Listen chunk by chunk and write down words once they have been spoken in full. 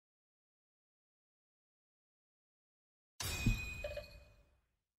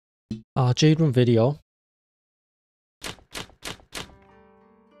Jade room video.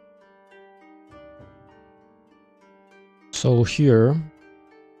 So here,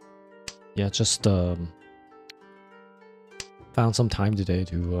 yeah, just found some time today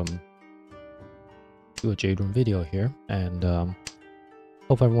to do a Jade room video here, and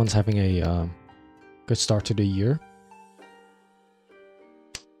hope everyone's having a good start to the year.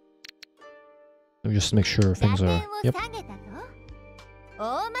 Let me just make sure things are. Yep.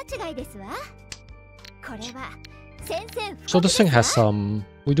 So this thing has some.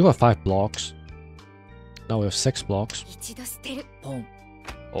 We do have 5 blocks. Now we have 6 blocks. Oh.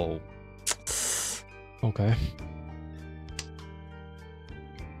 Okay.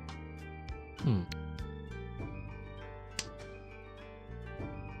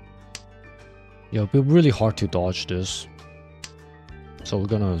 Yeah, it'll be really hard to dodge this. So we're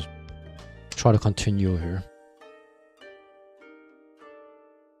gonna try to continue here.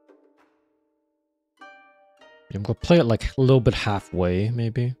 I'm gonna play it like a little bit halfway,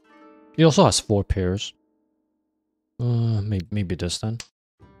 maybe. It also has 4 pairs. Maybe this then.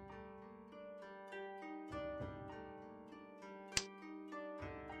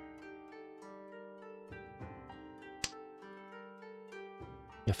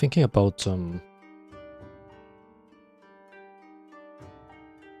 Yeah, thinking about oh,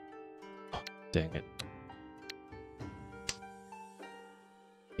 dang it.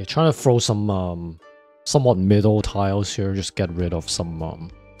 Yeah, trying to throw some somewhat middle tiles here, just get rid of some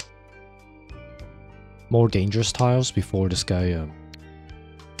more dangerous tiles before this guy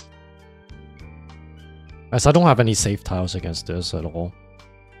as I don't have any safe tiles against this at all.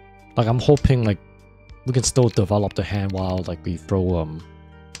 Like I'm hoping like we can still develop the hand while like we throw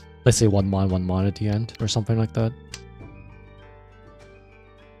let's say 1 mine at the end or something like that.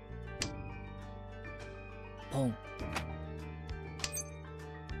 Oh.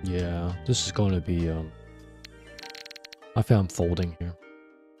 Yeah, this is going to be I think I'm folding here.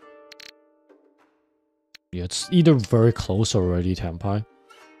 Yeah, it's either very close or already Tempai.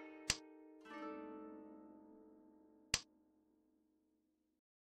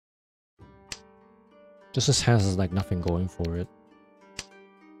 Just his hands has like nothing going for it.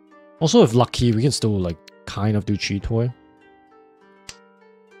 Also, if lucky, we can still like kind of do cheat toy.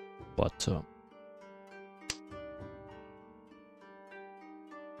 But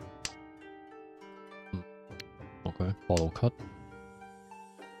okay, follow cut.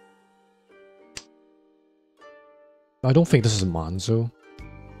 I don't think this is Manzo.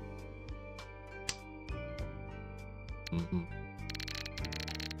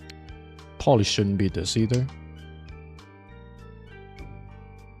 Probably shouldn't be this either.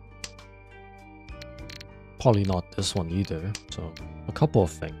 Probably not this one either. So, a couple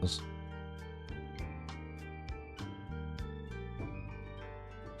of things.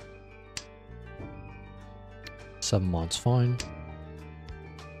 Seven months, fine.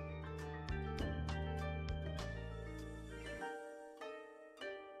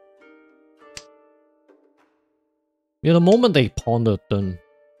 Yeah, the moment they pawn the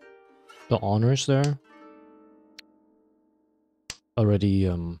honors there, already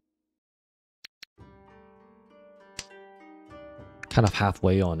kind of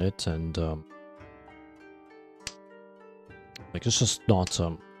halfway on it, and like it's just not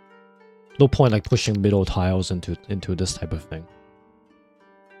no point like pushing middle tiles into this type of thing.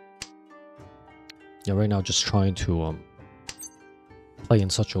 Yeah, right now just trying to play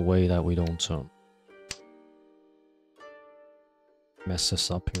in such a way that we don't mess this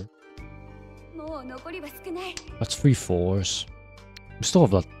up here. That's 3 4s. We still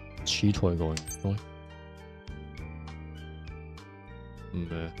have that cheat toy going,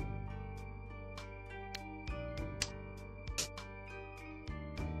 really.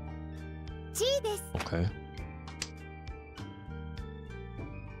 Okay.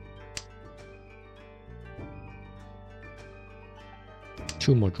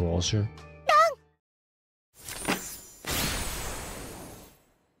 Two more draws here.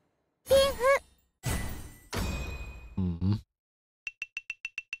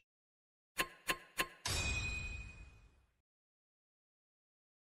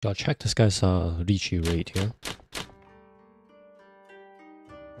 Gotta check this guy's lychee rate here.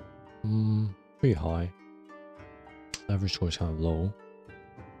 Pretty high. Average score is kind of low.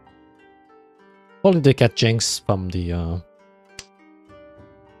 Probably they get jinx from the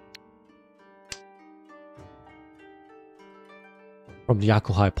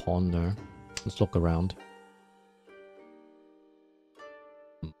Yakuhai pawn there. Let's look around.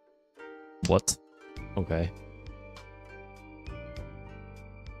 What? Okay.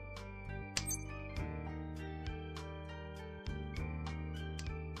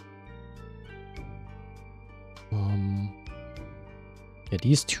 Yeah,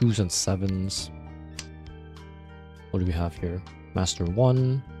 these 2s and 7s. What do we have here? Master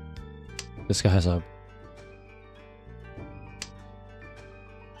 1. This guy has a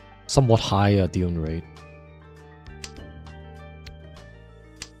somewhat high dealing rate.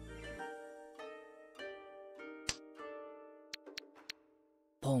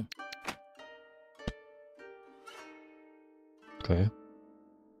 Boom. Okay.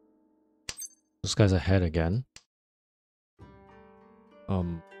 This guy's ahead again.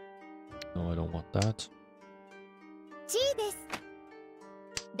 No, I don't want that. Jade です。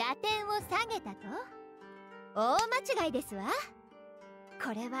打点を下げたと？大間違いですわ。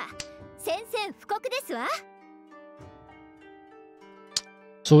これは宣戦布告ですわ。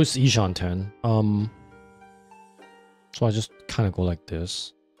So it's Ishan 10. So I just kind of go like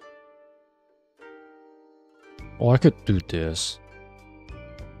this. Or I could do this.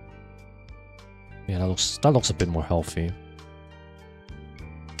 Yeah, that looks a bit more healthy.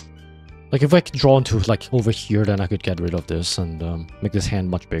 Like if I could draw into like over here, then I could get rid of this and make this hand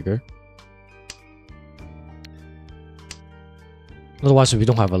much bigger. Otherwise, if we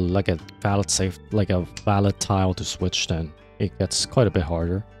don't have a valid tile to switch, then it gets quite a bit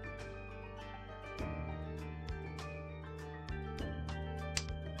harder.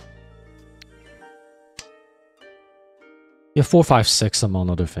 Yeah, 4, 5, 6 among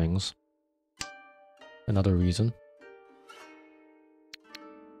other things. Another reason.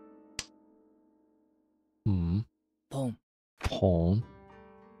 Boom. Pawn.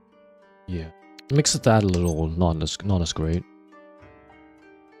 Yeah. Makes it that a little not as great.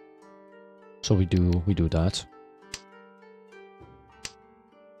 So we do that.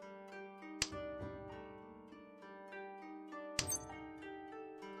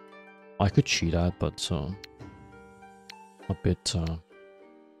 I could cheat that, but a bit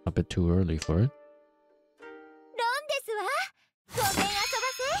too early for it. ロンですわ。ごめん遊ば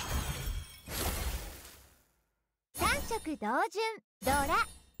せ。三色同順ドラ。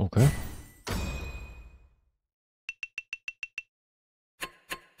Okay.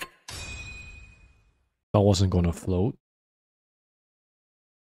 That wasn't gonna float.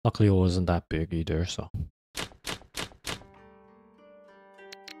 Luckily it wasn't that big either, so.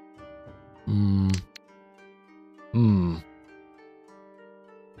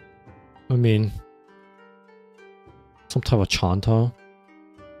 I mean, some type of chanta.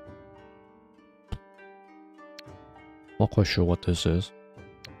 Not quite sure what this is.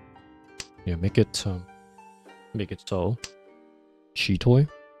 Yeah, make it so. Cheetoy.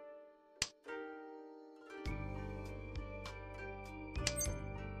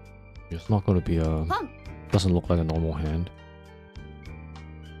 It's not gonna be a. Doesn't look like a normal hand.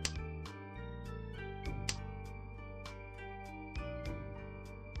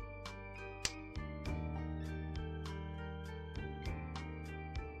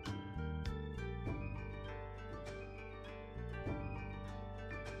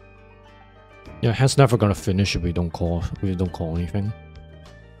 Yeah, hand's never gonna finish if we don't call anything.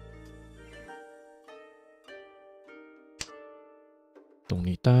 Don't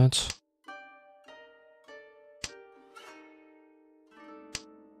need that.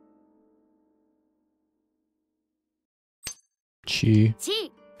 Chi.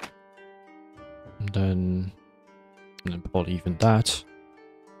 And then probably even that.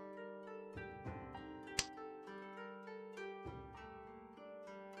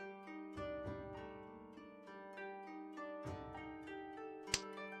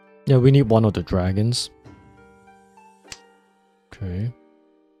 Yeah, we need one of the dragons. Okay.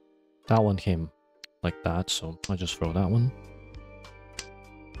 That one came like that, so I'll just throw that one.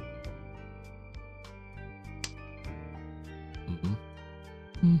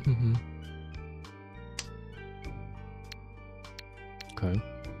 Okay.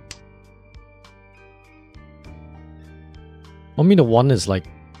 I mean, the one is like...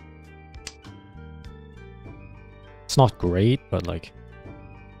 It's not great, but like...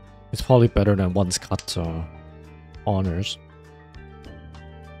 It's probably better than one's cut honors.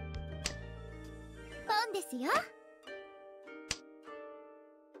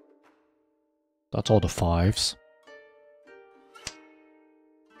 That's all the 5s.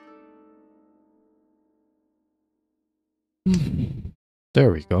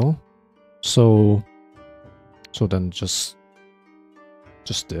 There we go. So then just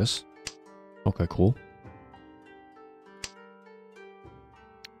this. Okay, cool.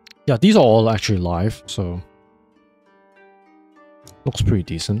 Yeah, these are all actually live, so looks pretty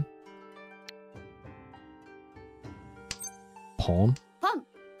decent. Pawn.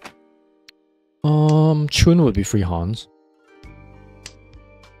 Chun would be free Hans.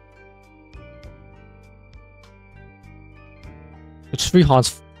 3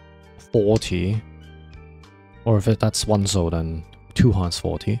 hands 40. Or if that's 1 so, then 2 hands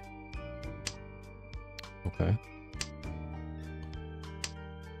 40. Okay.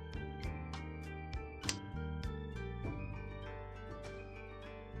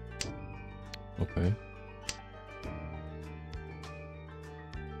 Okay.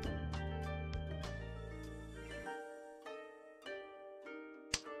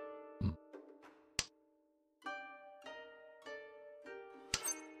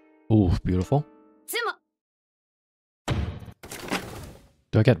 Ooh, beautiful.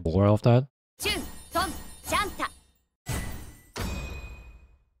 Do I get more of that?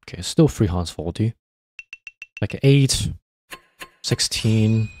 Okay, still 3 hands 40. Like 8,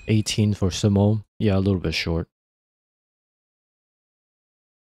 16, 18 for sumo. Yeah, a little bit short.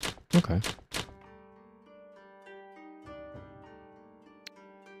 Okay.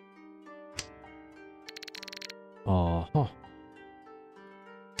 Huh.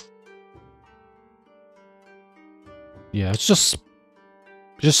 Yeah, it's just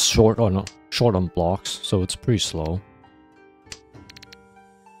short on blocks, so it's pretty slow.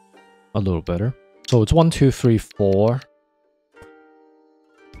 A little better. So it's 1, 2, 3, 4.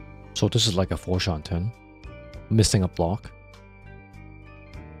 So this is like a 4 shot 10. Missing a block.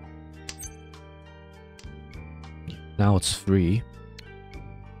 Now it's 3.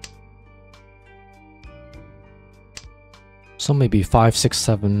 So maybe 5, 6,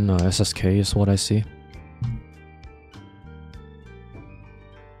 7 SSK is what I see.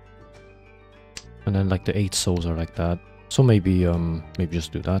 And then like the 8 souls are like that. So maybe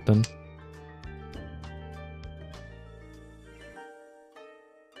just do that then.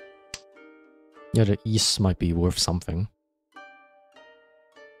 Yeah, the east might be worth something.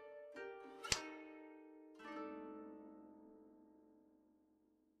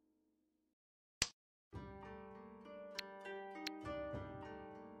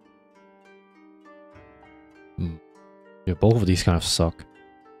 Yeah, both of these kind of suck.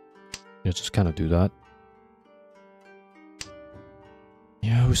 Yeah, just kind of do that.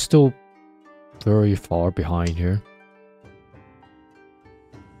 Yeah, we're still very far behind here.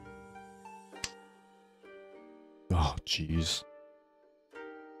 Oh, jeez.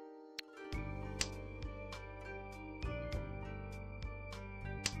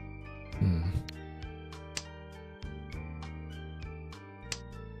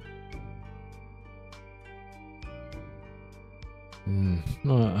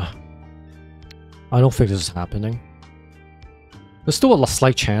 I don't think this is happening. There's still a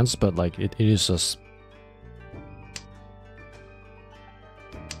slight chance, but like it is just...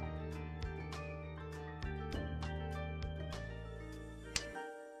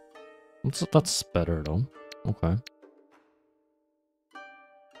 That's better though. Okay.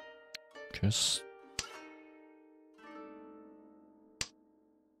 Just...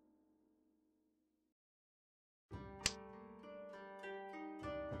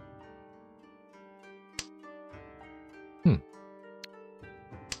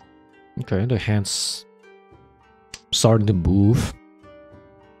 Okay, the hand's starting to move.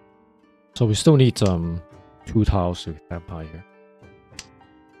 So we still need 2 tiles to have high here.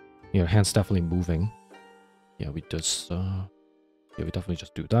 Yeah, hand's definitely moving. Yeah, we just yeah, we definitely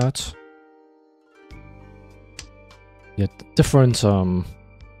just do that. Yeah, different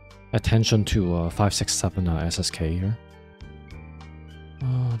attention to 5, 6, 7 SSK here.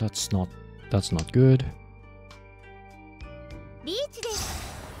 That's not good.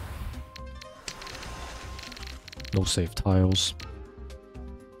 No safe tiles.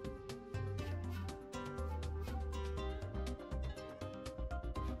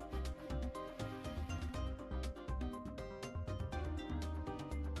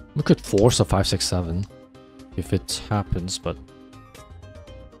 We could force a 5, 6, 7 if it happens, but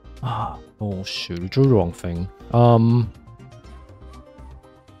oh shoot, we drew the wrong thing.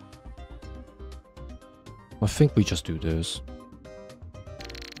 I think we just do this.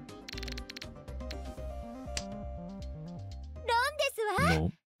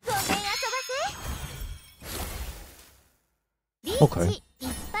 No. Okay.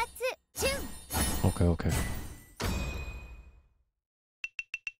 Okay.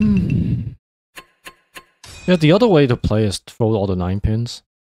 Yeah, the other way to play is throw all the 9 pins.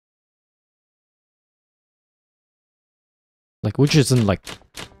 Like, which isn't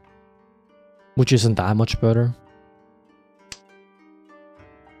that much better.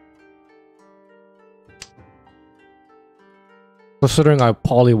 Considering I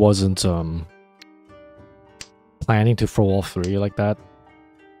probably wasn't planning to throw all 3 like that.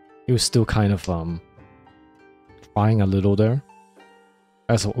 It was still kind of trying a little there.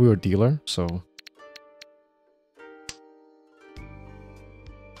 As we were a dealer, so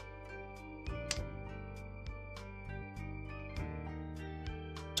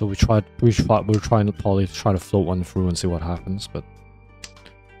So we're trying to probably try to float one through and see what happens, but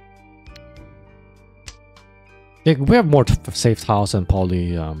yeah, we have more safe tiles and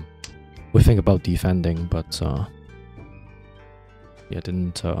probably we think about defending, but yeah,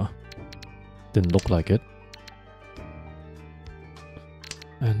 didn't look like it.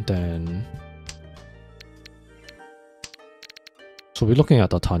 And then so we're looking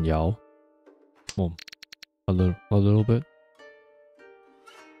at the Tan Yao. Well, a little bit.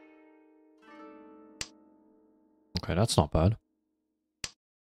 Okay, that's not bad.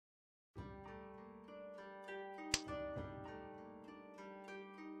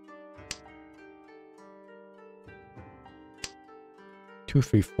 Two,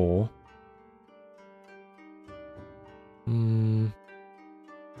 three, four. Yeah,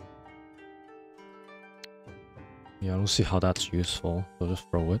 I don't see how that's useful, so just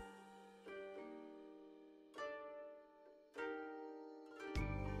throw it.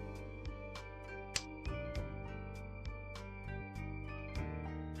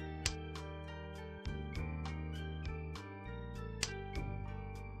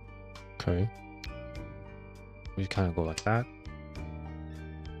 Okay. We kind of go like that.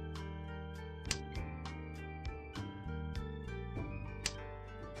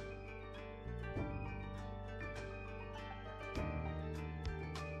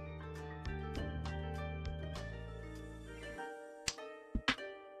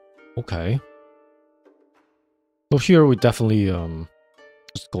 Okay. Well, here we definitely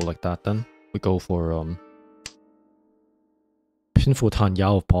just go like that then. We go for Pinfu Tan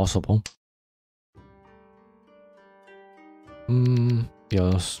Yao if possible.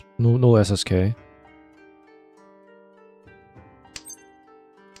 Yes. No SSK.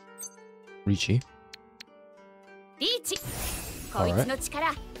 Richie. Alright.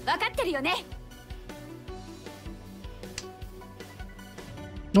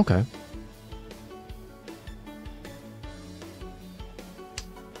 Okay.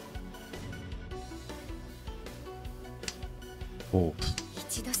 Oh.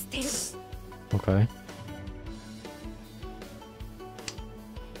 Okay.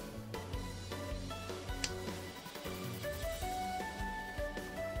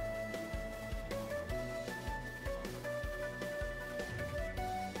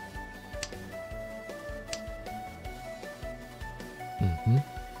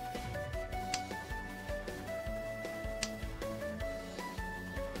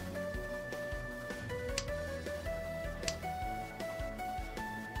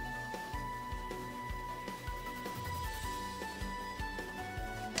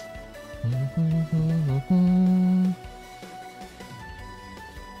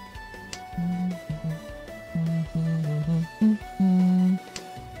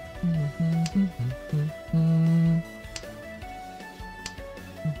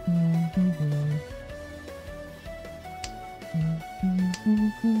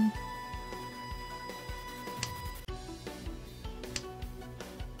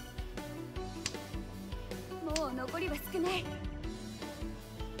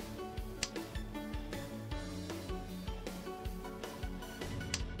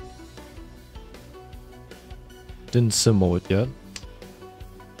 Didn't simmo it yet.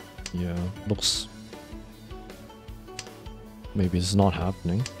 Yeah, looks... Maybe it's not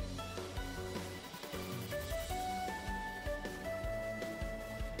happening.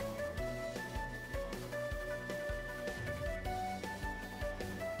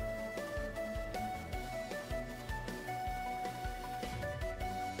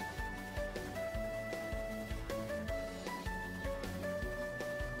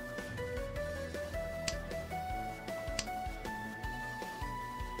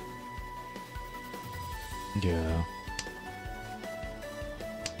 Yeah.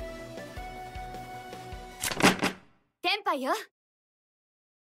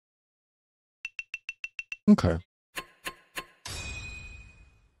 Okay.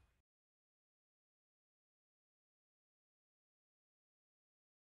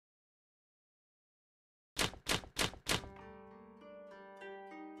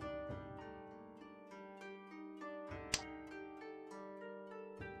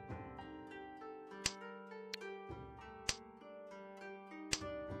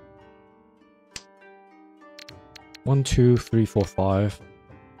 One, two, three, four, five.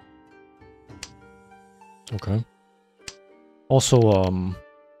 Okay. Also,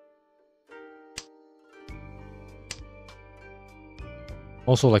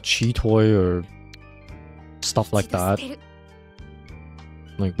 like Chi Toy or stuff like that.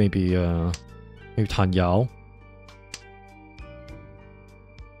 Like maybe Tan Yao.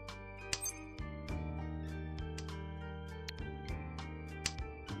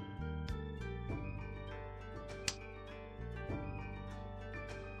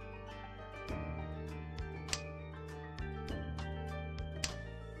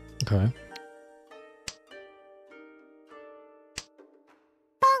 Okay.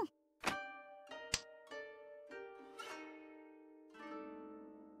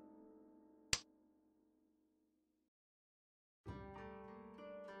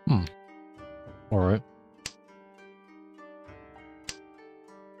 Hmm. Alright.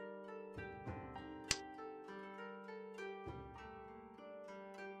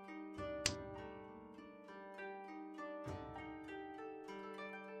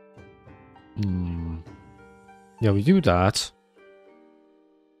 Hmm. Yeah, we do that.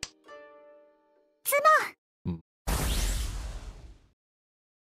 Hmm.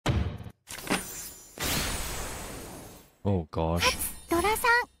 Oh gosh. ドラさ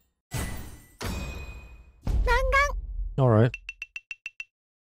ん弾丸 Alright.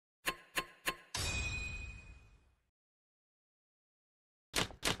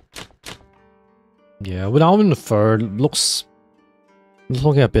 Yeah, without in the third, looks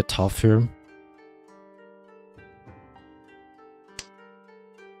looking a bit tough here.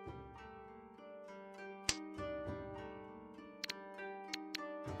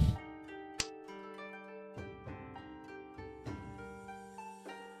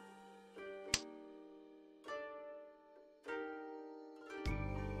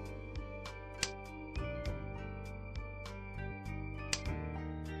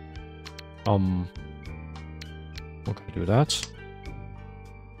 Okay, do that.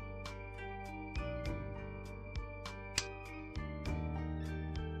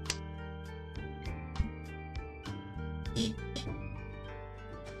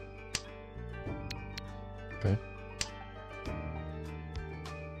 Okay.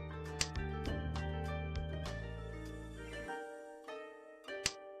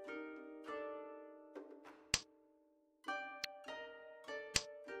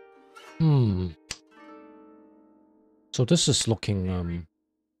 Hmm. So this is looking,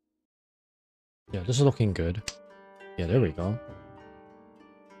 yeah, this is looking good. Yeah, there we go.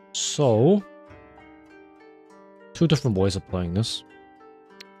 So, two different ways of playing this.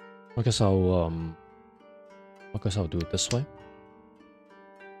 I guess I'll do it this way.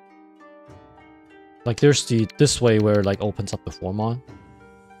 Like, there's this way where it, like, opens up the Formon.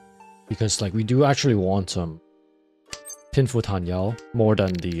 Because, like, we do actually want, Pinfu Tan Yao more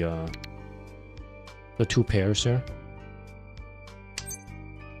than the two pairs here.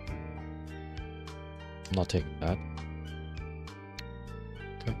 I'm not taking that.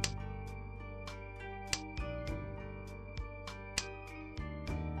 Okay.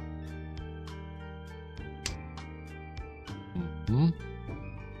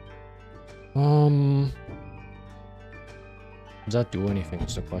 Does that do anything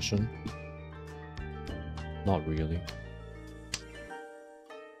is the question? Not really.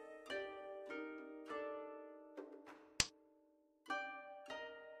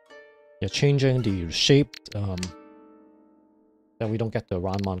 Yeah, changing the shape, then we don't get the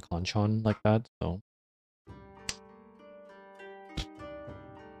Ranman Kanchan like that, so.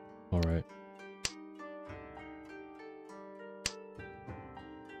 Alright.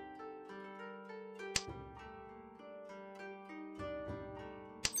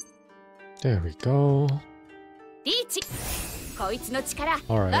 There we go.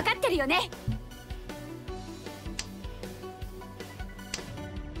 Alright.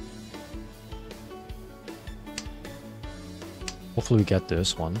 Hopefully we get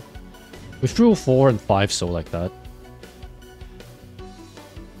this one. We threw 4 and 5 so like that.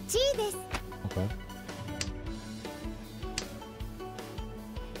 Okay.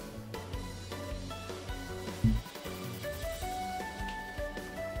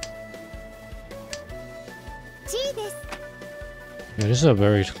 Yeah, this is a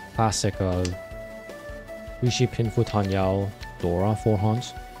very classic Rishi Pinfu Tanyao Dora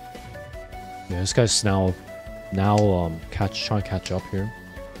forehands. Yeah, this guy's now trying to catch up here.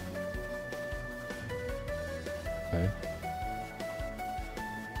 Okay.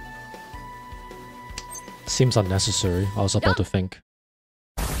 Seems unnecessary. I was about to think.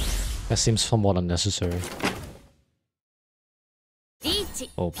 That seems somewhat unnecessary.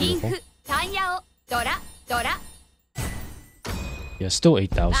 Oh, beautiful. Yeah, still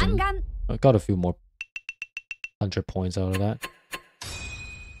 8,000. I got a few more 100 points out of that.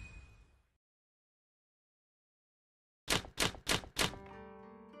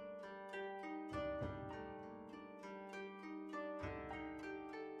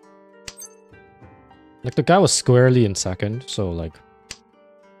 Like, the guy was squarely in second, so, like...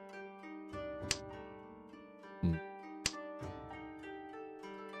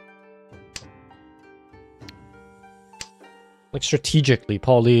 Like, strategically,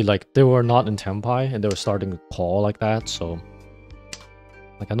 probably, like, they were not in Tenpai, and they were starting to call like that, so...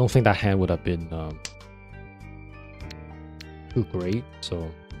 Like, I don't think that hand would have been too great, so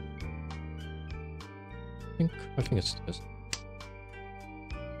I think it's this.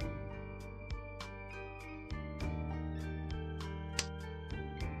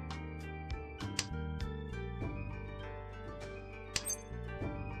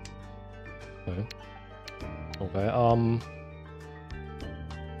 Okay. Okay,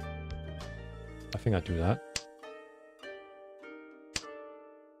 I think I do that.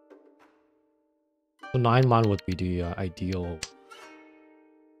 So 9 mana would be the ideal.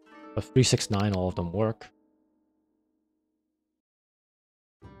 But 3, 6, 9, all of them work.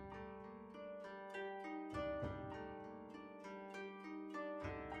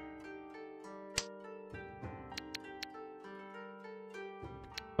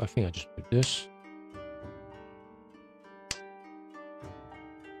 I think I just do this.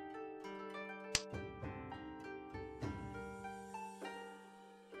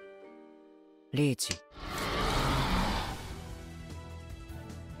 Lychee.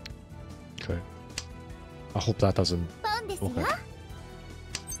 Okay. I hope that doesn't. Okay.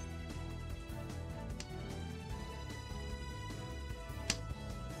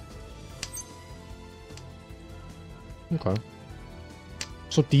 Okay.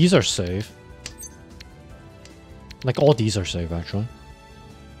 So these are safe. Like all these are safe actually.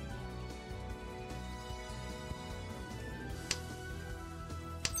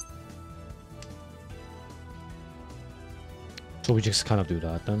 So we just kind of do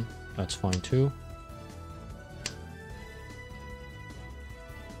that then. That's fine too.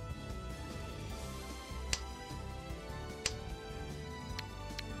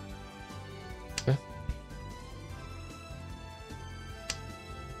 Okay.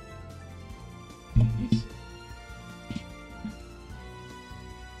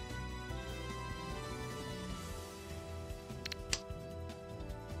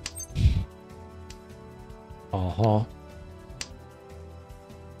 Uh-huh.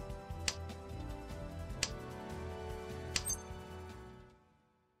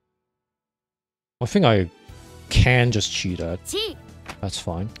 I think I can just cheat that. That's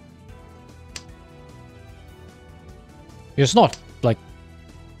fine. It's not like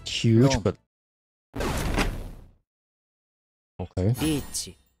huge, but okay.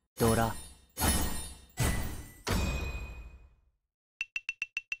 Lychee. Dora.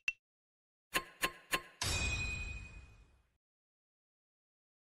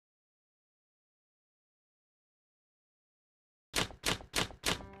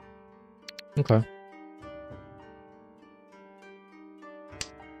 Okay.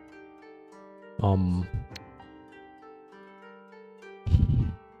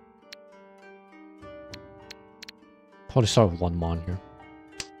 Probably start with 1 mon here.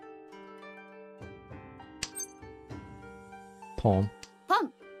 Pawn.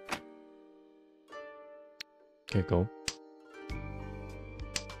 Okay, go.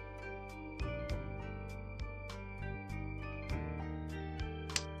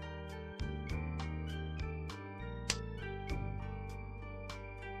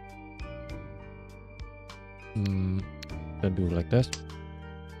 Then do it like this.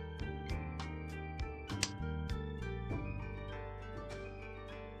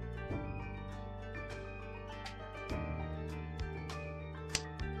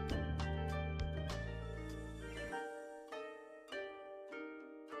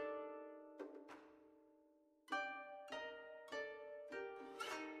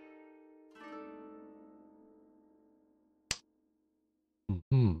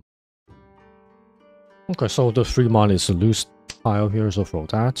 Okay, so the 3 mon is a loose tile here, so throw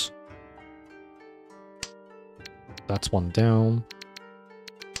that. That's 1 down.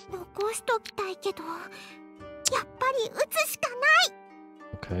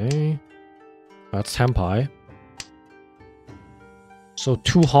 Okay. That's Tempai. So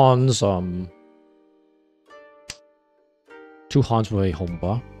 2 Hans, 2 Hans with a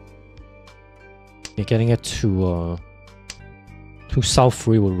Homba. Yeah, getting it to South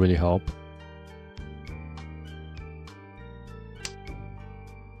 3 would really help.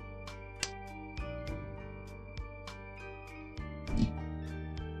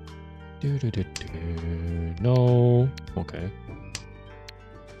 No. Okay.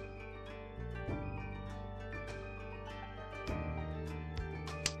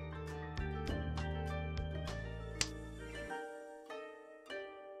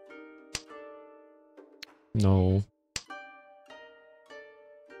 No.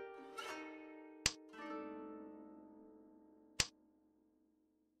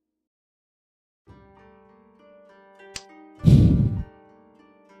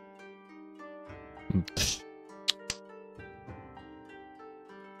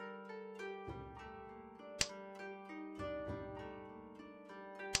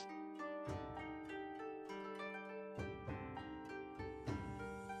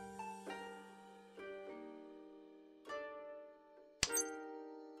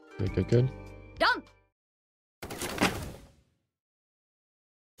 Good, good, good. Done.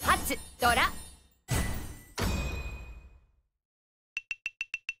 Hatsu, Dora.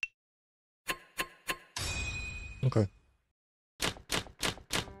 Okay.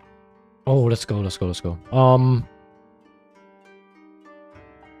 Oh, let's go, let's go, let's go.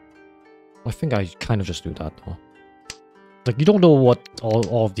 I think I kind of just do that though. Like, you don't know what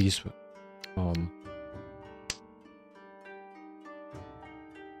all of these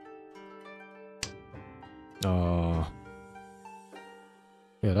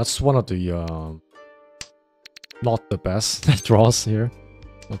yeah, that's one of the not the best draws here.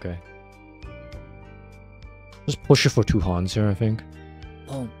 Okay. Just push it for 2 hands here, I think.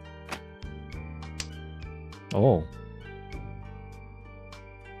 Oh.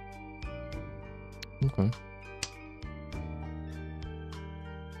 Okay.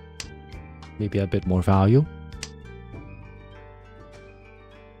 Maybe a bit more value.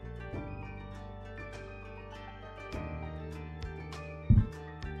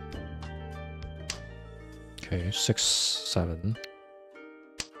 Okay, 6, 7.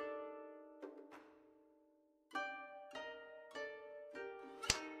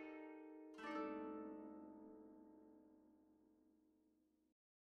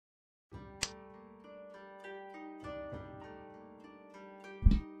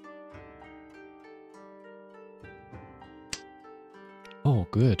 Oh,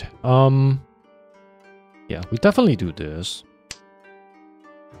 good. Yeah, we definitely do this.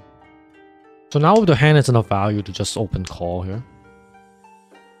 So now the hand is enough value to just open call here.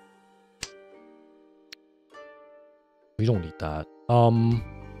 We don't need that.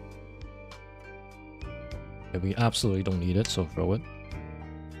 Yeah, we absolutely don't need it, so throw it.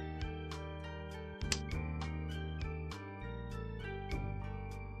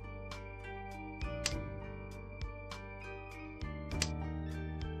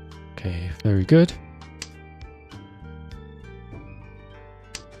 Okay, very good.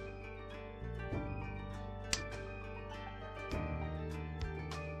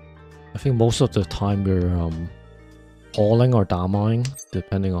 I think most of the time we're calling or damaing,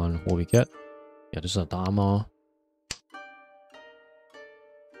 depending on what we get. Yeah, this is a dama.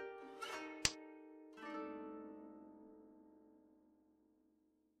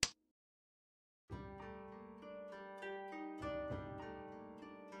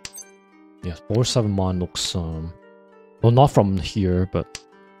 Yeah, 4-7 mon looks well, not from here, but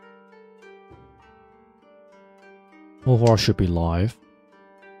overall should be live.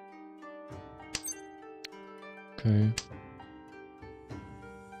 Okay.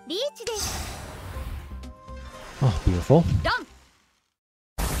 Oh, beautiful. Done.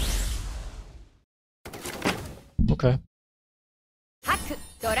 Okay. Haku,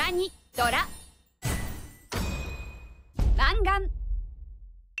 Dora ni, Dora. Mangan.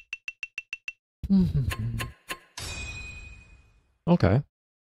 Okay.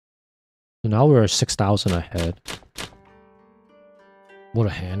 So now we're 6,000 ahead. What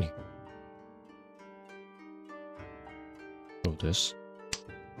a hand. Throw this.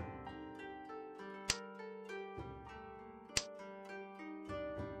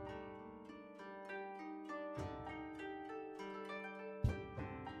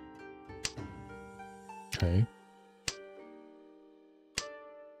 Okay.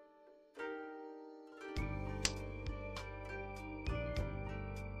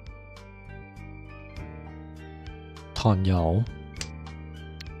 Tan Yao.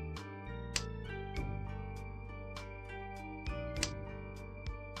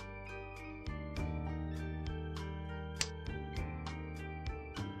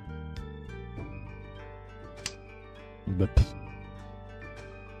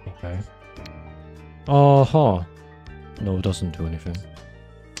 Okay. Uh-huh. No, it doesn't do anything.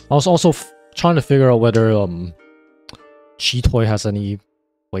 I was also trying to figure out whether Cheetoy has any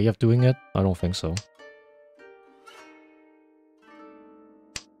way of doing it. I don't think so.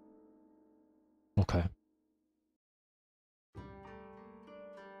 Okay.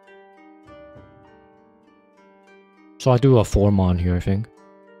 So I do a 4-mon here, I think.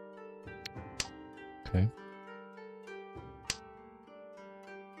 Okay.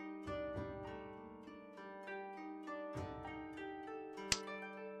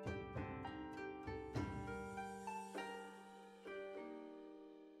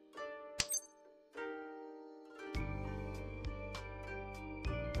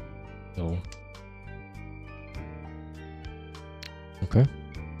 No. Okay.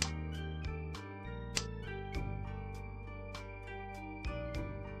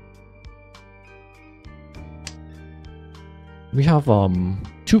 We have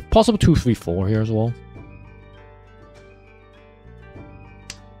possible 2, 3, 4 here as well.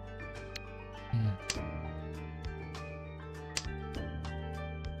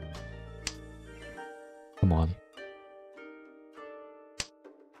 come on.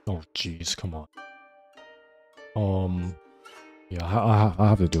 Oh, jeez, come on. Yeah, I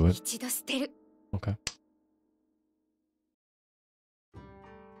have to do it. Okay.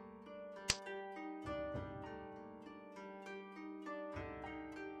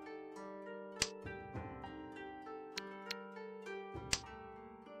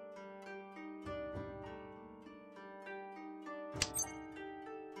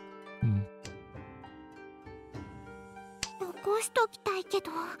 Hmm.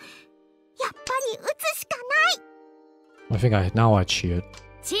 I think now I cheat.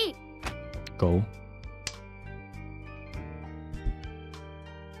 Go.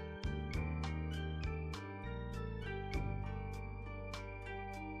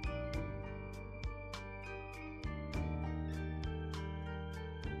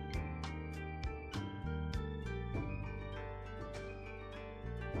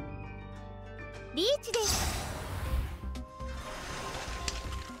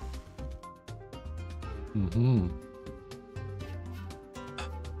 Mm-hmm.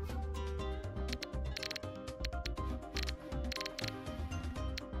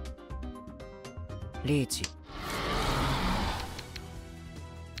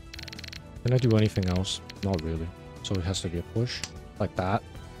 Can I do anything else? Not really. So it has to be a push. Like that.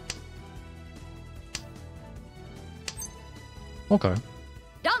 Okay.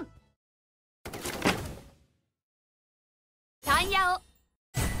 Done.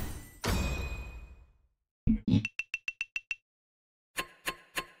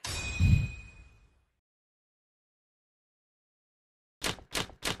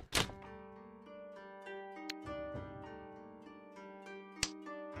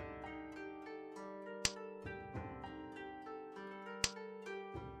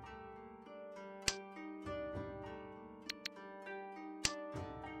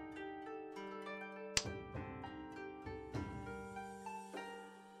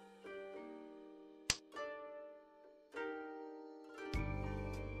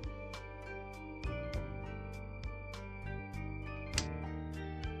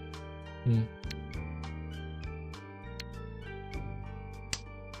 Hmm.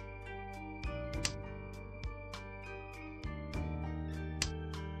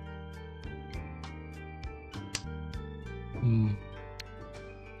 Hmm.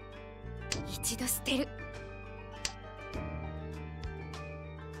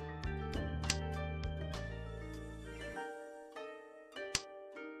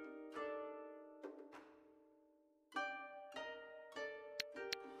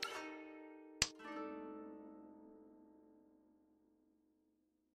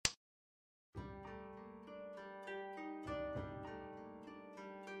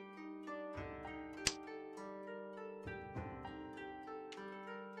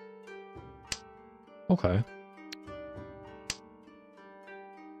 Okay.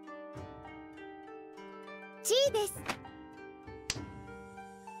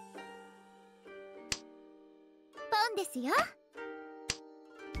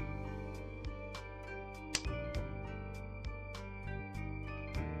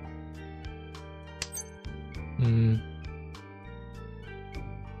 Hmm.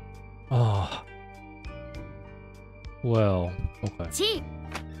 Ah. Well, okay.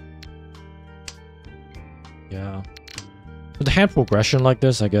 Yeah. With the hand progression like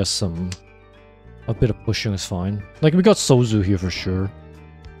this, I guess a bit of pushing is fine. Like we got Sozu here for sure.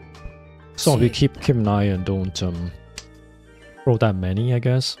 So we keep an eye and don't throw that many, I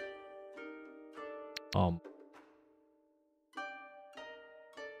guess. I'll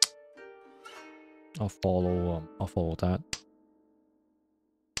follow that.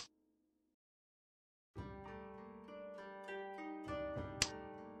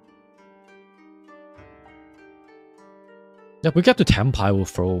 Yeah, if we get to Tenpai, we'll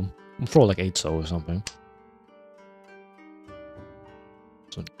throw like 8 so or something.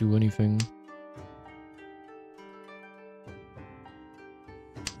 Doesn't do anything.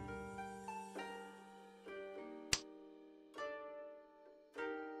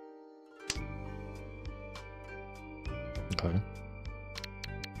 Okay.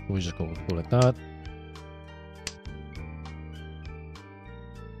 We just go like that.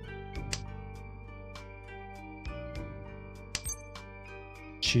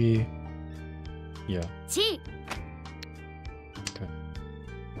 Chi. Yeah. Okay.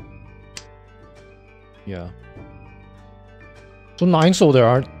 Yeah. So 9 so there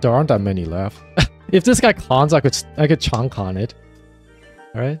aren't that many left. If this guy cons, I could chunk con it.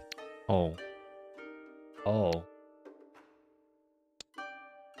 Alright? Oh. Oh.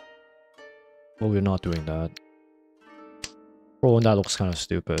 Well, we're not doing that. Bro, and that looks kind of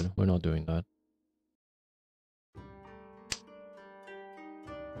stupid. We're not doing that.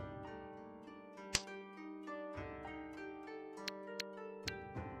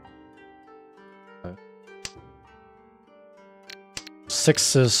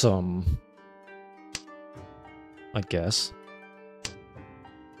 6 is I guess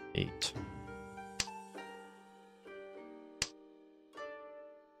 8.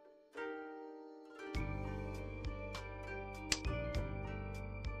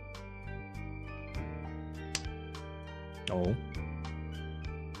 Oh.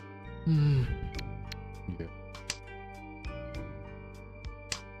 Hmm. Yeah.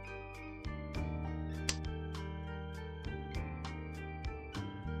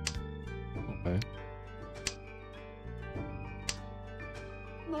 Okay.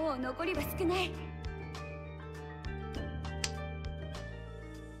 もう残りは少ない。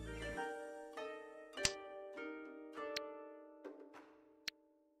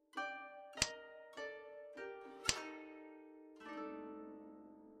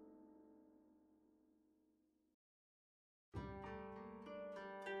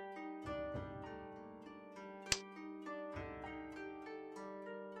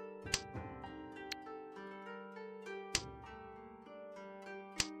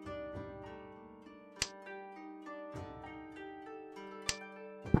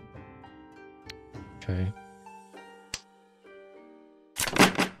Okay.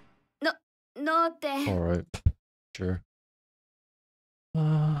 のって。 Alright. Sure.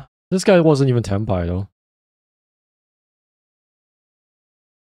 This guy wasn't even Tenpai though.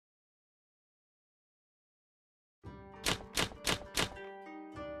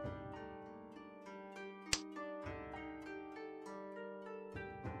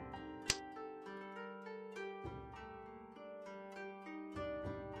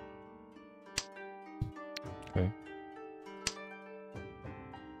 Okay.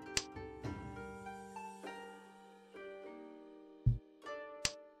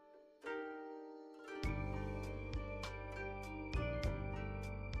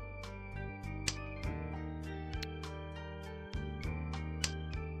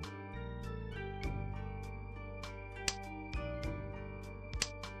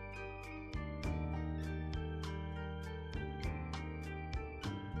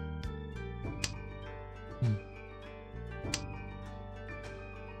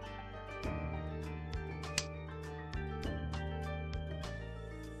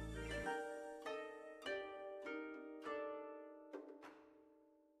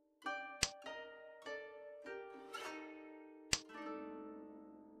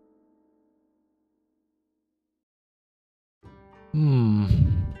 Hmm.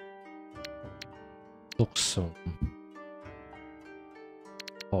 Looks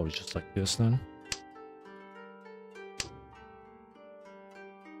probably just like this then.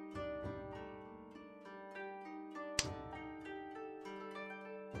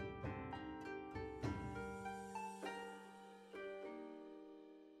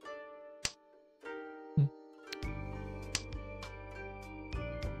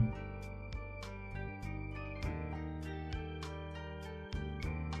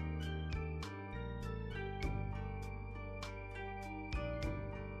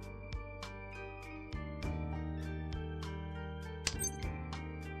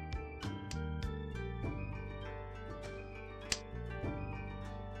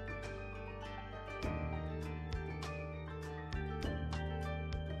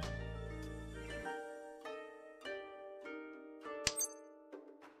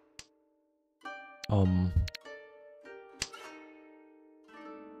 Um.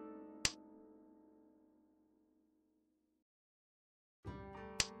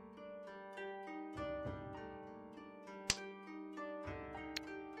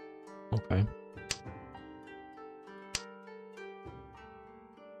 Okay.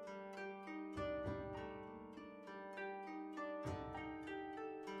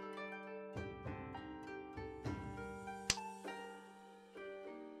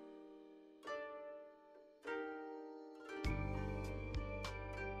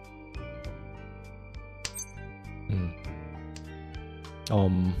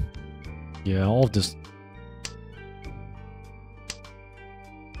 Hmm. Yeah, all of this.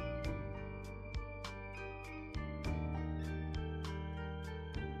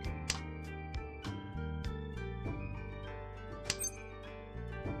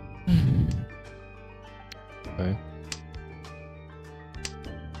 Okay.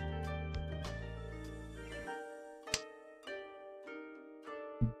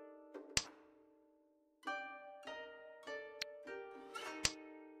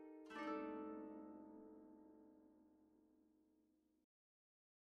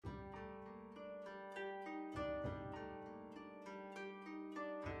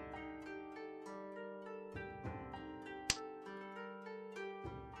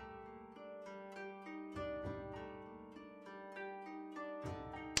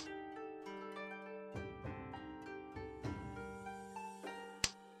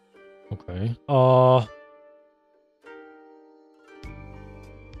 Okay.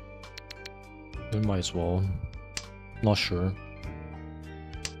 We might as well. Not sure.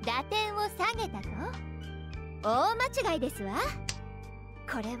 打点を下げたと大間違いですわ。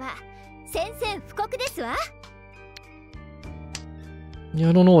これは宣戦布告ですわ。 Yeah,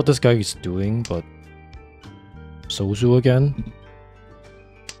 I don't know what this guy is doing, but Sozu again?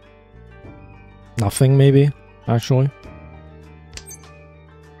 Nothing, maybe, actually.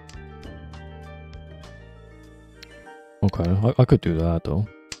 Okay, I could do that, though.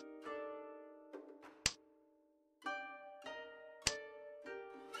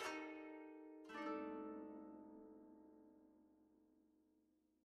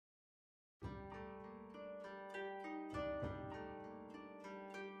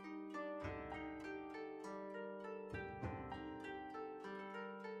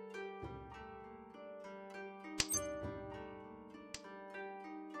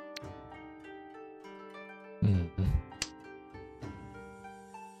 Mm-hmm.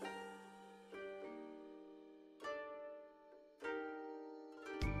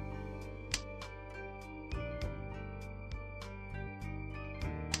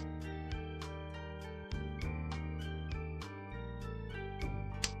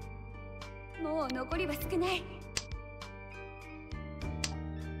 もう残りは少ない。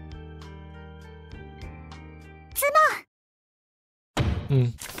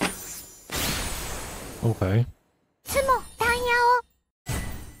 Okay. つもタイヤ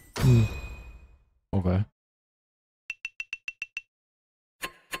を。Okay.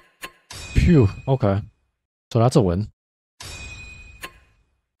 Phew. Okay. So that's a win.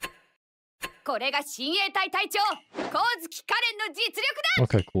 これが親衛隊隊長光月カレンの実力だ。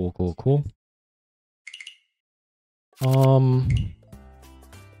 Okay, cool, cool, cool.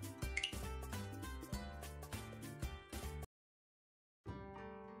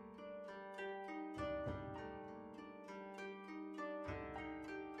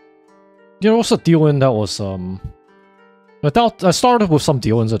 There was a deal-in that was, I started with some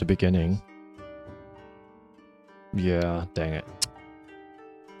deal-ins at the beginning. Yeah, dang it.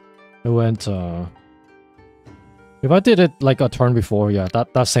 It went, if I did it like a turn before, yeah,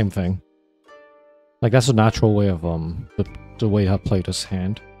 that same thing. Like, that's a natural way of, the way I played this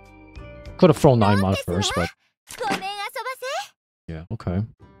hand. Could have thrown 9 mana first, but... Yeah, okay.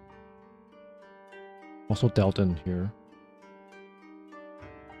 Also dealt in here.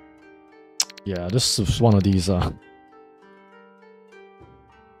 Yeah, this is one of these, Yeah,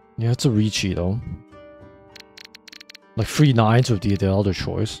 it's a Ricci, though. Like, 3 9s with the other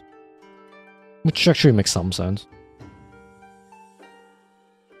choice. Which actually makes some sense.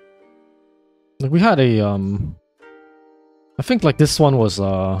 Like, we had a, I think, like, this one was,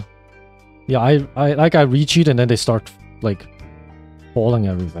 yeah, I Ricci'd and then they start, like, falling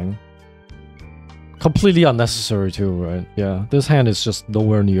everything. Completely unnecessary, too, right? Yeah, this hand is just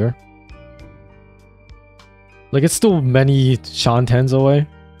nowhere near. Like, it's still many Shan 10s away.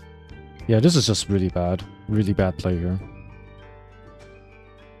 Yeah, this is just really bad. Really bad play here.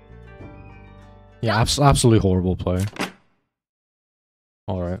 Yeah, absolutely horrible play.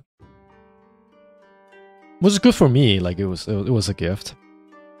 Alright. Was good for me, like, it was a gift.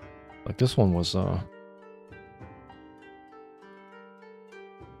 Like, this one was,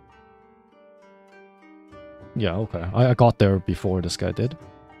 yeah, okay. I got there before this guy did.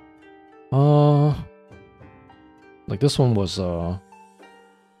 Like, this one was, oh.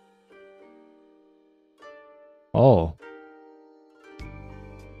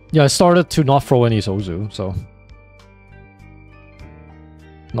 Yeah, I started to not throw any Sozu, so...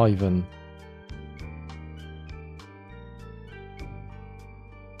 Not even...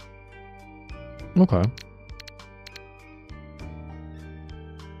 Okay.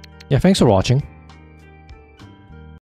 Yeah, thanks for watching.